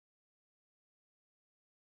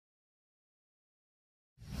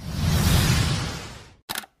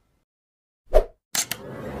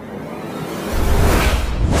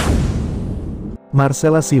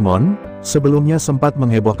Marcella Simon, sebelumnya sempat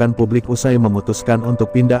menghebohkan publik usai memutuskan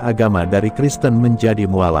untuk pindah agama dari Kristen menjadi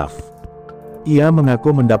mualaf. Ia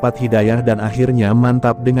mengaku mendapat hidayah dan akhirnya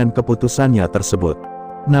mantap dengan keputusannya tersebut.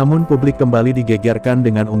 Namun publik kembali digegerkan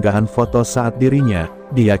dengan unggahan foto saat dirinya,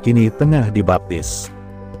 diyakini tengah dibaptis.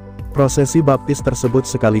 Prosesi baptis tersebut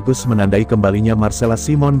sekaligus menandai kembalinya Marcella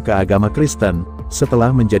Simon ke agama Kristen,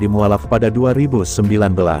 setelah menjadi mualaf pada 2019.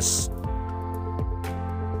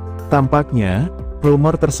 Tampaknya,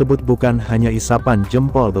 rumor tersebut bukan hanya isapan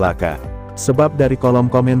jempol belaka. Sebab dari kolom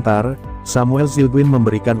komentar, Samuel Zilguin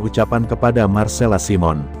memberikan ucapan kepada Marcella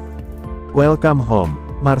Simon. "Welcome home."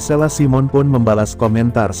 Marcella Simon pun membalas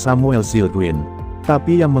komentar Samuel Zilguin.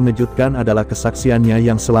 Tapi yang mengejutkan adalah kesaksiannya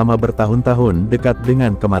yang selama bertahun-tahun dekat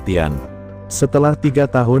dengan kematian. Setelah 3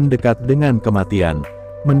 tahun dekat dengan kematian,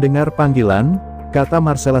 mendengar panggilan, kata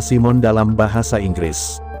Marcella Simon dalam bahasa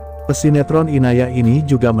Inggris. Pesinetron Inayah ini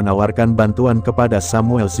juga menawarkan bantuan kepada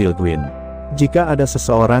Samuel Zilguin. Jika ada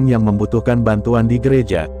seseorang yang membutuhkan bantuan di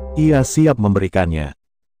gereja, ia siap memberikannya.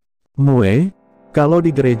 "Mue, kalau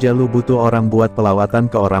di gereja lu butuh orang buat pelawatan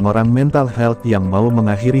ke orang-orang mental health yang mau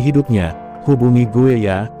mengakhiri hidupnya, hubungi gue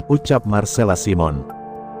ya," ucap Marcella Simon.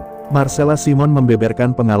 Marcella Simon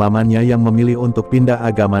membeberkan pengalamannya yang memilih untuk pindah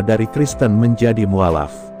agama dari Kristen menjadi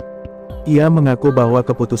mualaf. Ia mengaku bahwa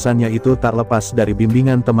keputusannya itu tak lepas dari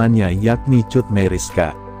bimbingan temannya yakni Cut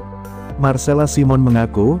Meriska. Marcella Simon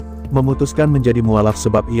mengaku, memutuskan menjadi mualaf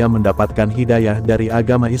sebab ia mendapatkan hidayah dari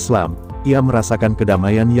agama Islam. Ia merasakan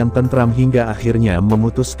kedamaian yang tentram hingga akhirnya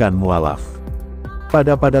memutuskan mualaf.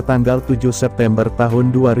 Pada tanggal 7 September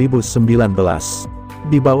tahun 2019,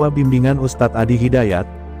 di bawah bimbingan Ustadz Hidayat,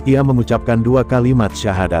 ia mengucapkan 2 kalimat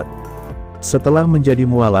syahadat. Setelah menjadi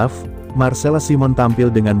mualaf, Marcella Simon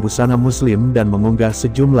tampil dengan busana muslim dan mengunggah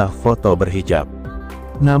sejumlah foto berhijab.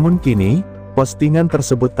 Namun kini, postingan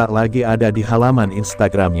tersebut tak lagi ada di halaman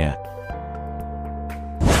Instagramnya.